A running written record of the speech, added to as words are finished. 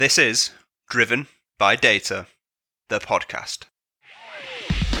This is Driven by Data, the podcast.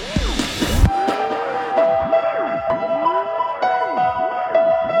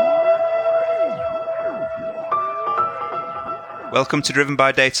 Welcome to Driven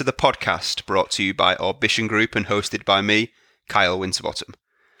by Data, the podcast, brought to you by Orbition Group and hosted by me, Kyle Winterbottom.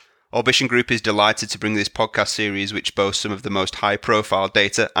 Orbition Group is delighted to bring this podcast series which boasts some of the most high-profile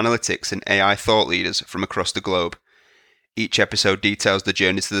data, analytics and AI thought leaders from across the globe. Each episode details the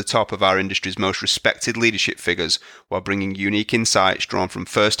journey to the top of our industry's most respected leadership figures while bringing unique insights drawn from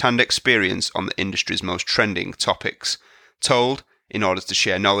first-hand experience on the industry's most trending topics, told in order to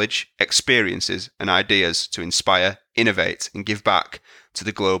share knowledge, experiences and ideas to inspire, innovate and give back to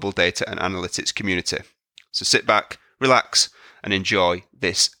the global data and analytics community. So sit back, relax and enjoy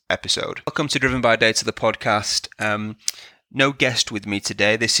this episode. Welcome to Driven by Data, the podcast. No guest with me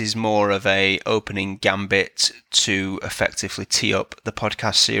today. This is more of a opening gambit to effectively tee up the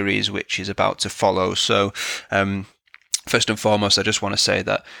podcast series, which is about to follow. So, first and foremost, I just want to say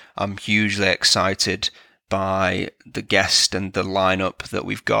that I'm hugely excited by the guest and the lineup that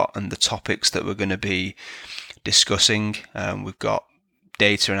we've got and the topics that we're going to be discussing. We've got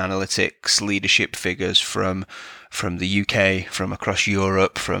data and analytics leadership figures from the UK, from across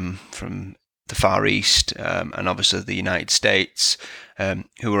Europe, from the Far East, and obviously the United States,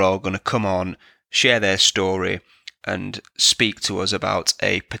 who are all going to come on, share their story and speak to us about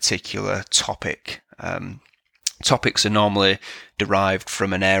a particular topic. Topics are normally derived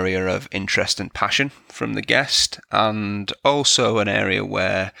from an area of interest and passion from the guest, and also an area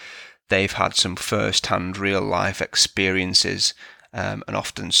where they've had some first-hand real-life experiences and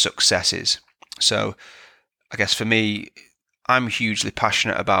often successes. So I guess for me, I'm hugely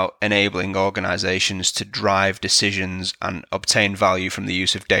passionate about enabling organizations to drive decisions and obtain value from the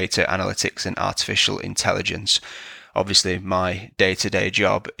use of data, analytics, and artificial intelligence. Obviously, my day-to-day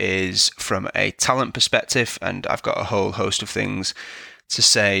job is from a talent perspective, and I've got a whole host of things to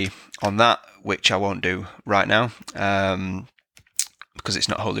say on that, which I won't do right now. Because it's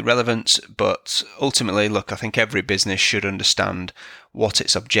not wholly relevant, but ultimately, look, I think every business should understand what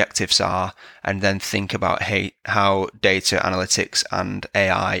its objectives are and then think about how data analytics and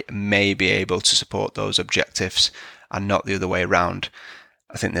AI may be able to support those objectives and not the other way around.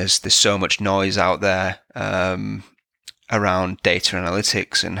 I think there's so much noise out there around data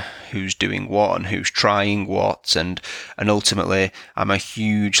analytics and who's doing what and who's trying what, and ultimately, I'm a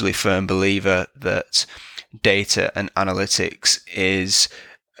hugely firm believer that data and analytics is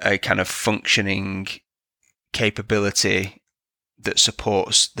a kind of functioning capability that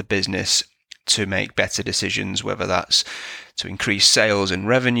supports the business to make better decisions, whether that's to increase sales and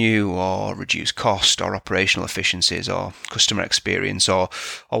revenue or reduce cost or operational efficiencies or customer experience or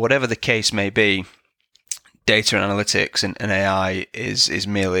whatever the case may be. Data and analytics and AI is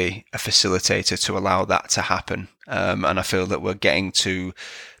merely a facilitator to allow that to happen. And I feel that we're getting to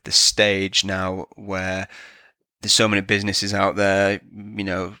the stage now where there's so many businesses out there,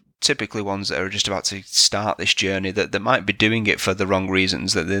 typically ones that are just about to start this journey that might be doing it for the wrong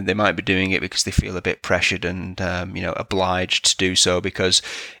reasons, that they might be doing it because they feel a bit pressured and, obliged to do so because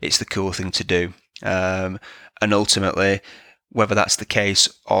it's the cool thing to do. And ultimately, whether that's the case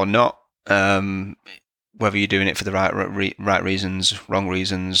or not, whether you're doing it for the right reasons, wrong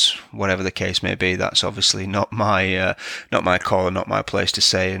reasons, whatever the case may be, that's obviously not my call and not my place to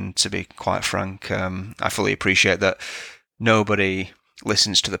say. And to be quite frank, I fully appreciate that nobody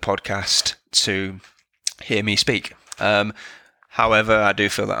listens to the podcast to hear me speak. However, I do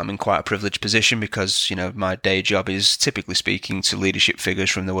feel that I'm in quite a privileged position because, my day job is typically speaking to leadership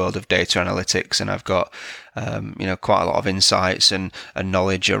figures from the world of data analytics, and I've got, quite a lot of insights and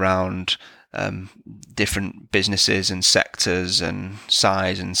knowledge around different businesses and sectors and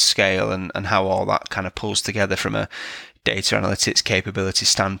size and scale and how all that kind of pulls together from a data analytics capability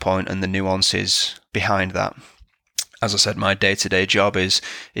standpoint and the nuances behind that. As I said, my day-to-day job is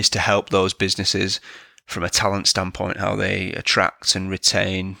to help those businesses from a talent standpoint, how they attract and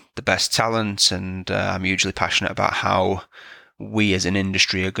retain the best talent, and I'm hugely passionate about how we as an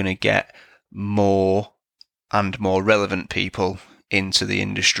industry are going to get more and more relevant people into the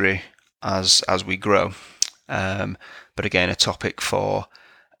industry as we grow. But again, a topic for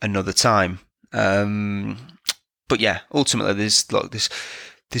another time. But yeah, ultimately, there's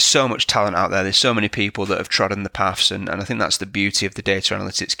so much talent out there. There's so many people that have trodden the paths, and I think that's the beauty of the data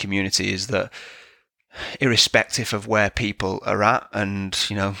analytics community, is that irrespective of where people are at and,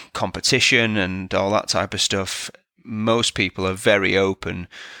 competition and all that type of stuff, most people are very open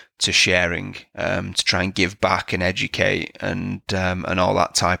to sharing, to try and give back and educate and all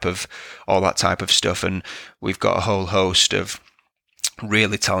that type of stuff. And we've got a whole host of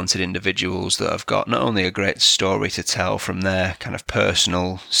really talented individuals that have got not only a great story to tell from their kind of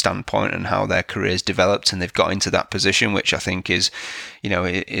personal standpoint and how their careers developed and they've got into that position, which I think is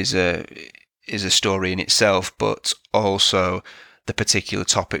a story in itself, but also the particular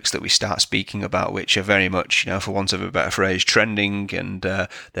topics that we start speaking about, which are very much, for want of a better phrase, trending, and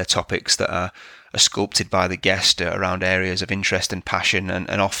they're topics that are sculpted by the guest around areas of interest and passion,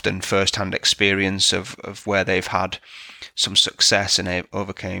 and often first-hand experience of where they've had some success and they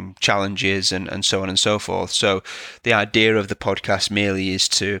overcame challenges and so on and so forth. So the idea of the podcast merely is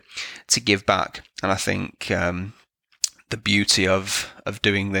to give back, and I think the beauty of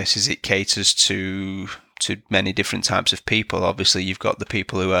doing this is it caters to many different types of people. Obviously, you've got the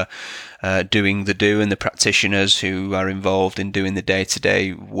people who are doing the do and the practitioners who are involved in doing the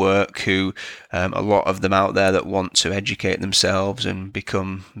day-to-day work, who a lot of them out there that want to educate themselves and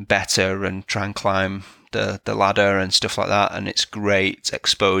become better and try and climb the ladder and stuff like that. And it's great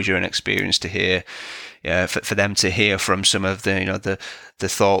exposure and experience to hear for them to hear from some of the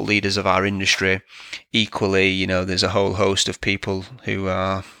thought leaders of our industry. Equally, there's a whole host of people who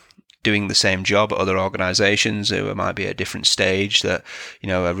are doing the same job at other organisations who might be at a different stage that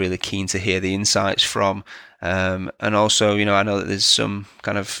are really keen to hear the insights from. And also, I know that there's some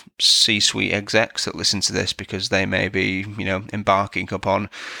kind of C-suite execs that listen to this because they may be, embarking upon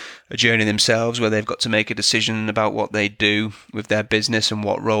a journey themselves where they've got to make a decision about what they do with their business and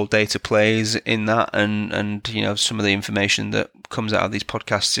what role data plays in that. And some of the information that comes out of these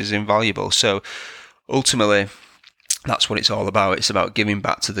podcasts is invaluable. So ultimately, that's what it's all about. It's about giving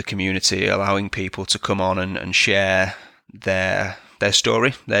back to the community, allowing people to come on and share their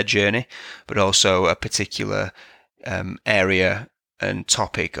story, their journey, but also a particular area and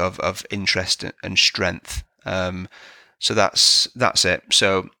topic of interest and strength. So that's it.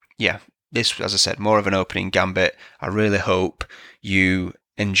 So yeah, this, as I said, more of an opening gambit. I really hope you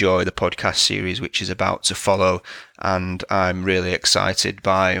enjoy the podcast series which is about to follow, and I'm really excited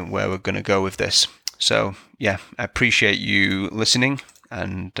by where we're going to go with this. So yeah, I appreciate you listening,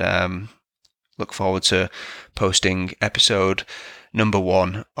 and look forward to posting episode number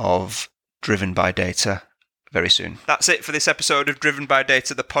 1 of Driven by Data very soon. That's it for this episode of Driven by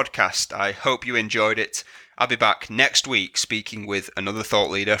Data, the podcast. I hope you enjoyed it. I'll be back next week speaking with another thought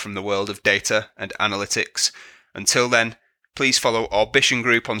leader from the world of data and analytics. Until then, please follow Orbition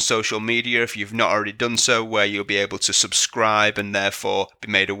Group on social media if you've not already done so, where you'll be able to subscribe and therefore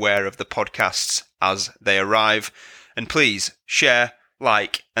be made aware of the podcasts as they arrive. And please share,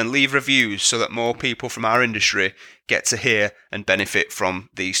 like, and leave reviews so that more people from our industry get to hear and benefit from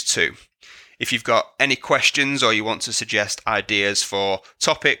these too. If you've got any questions or you want to suggest ideas for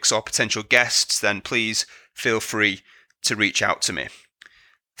topics or potential guests, then please feel free to reach out to me.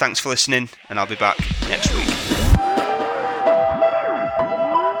 Thanks for listening, and I'll be back next week.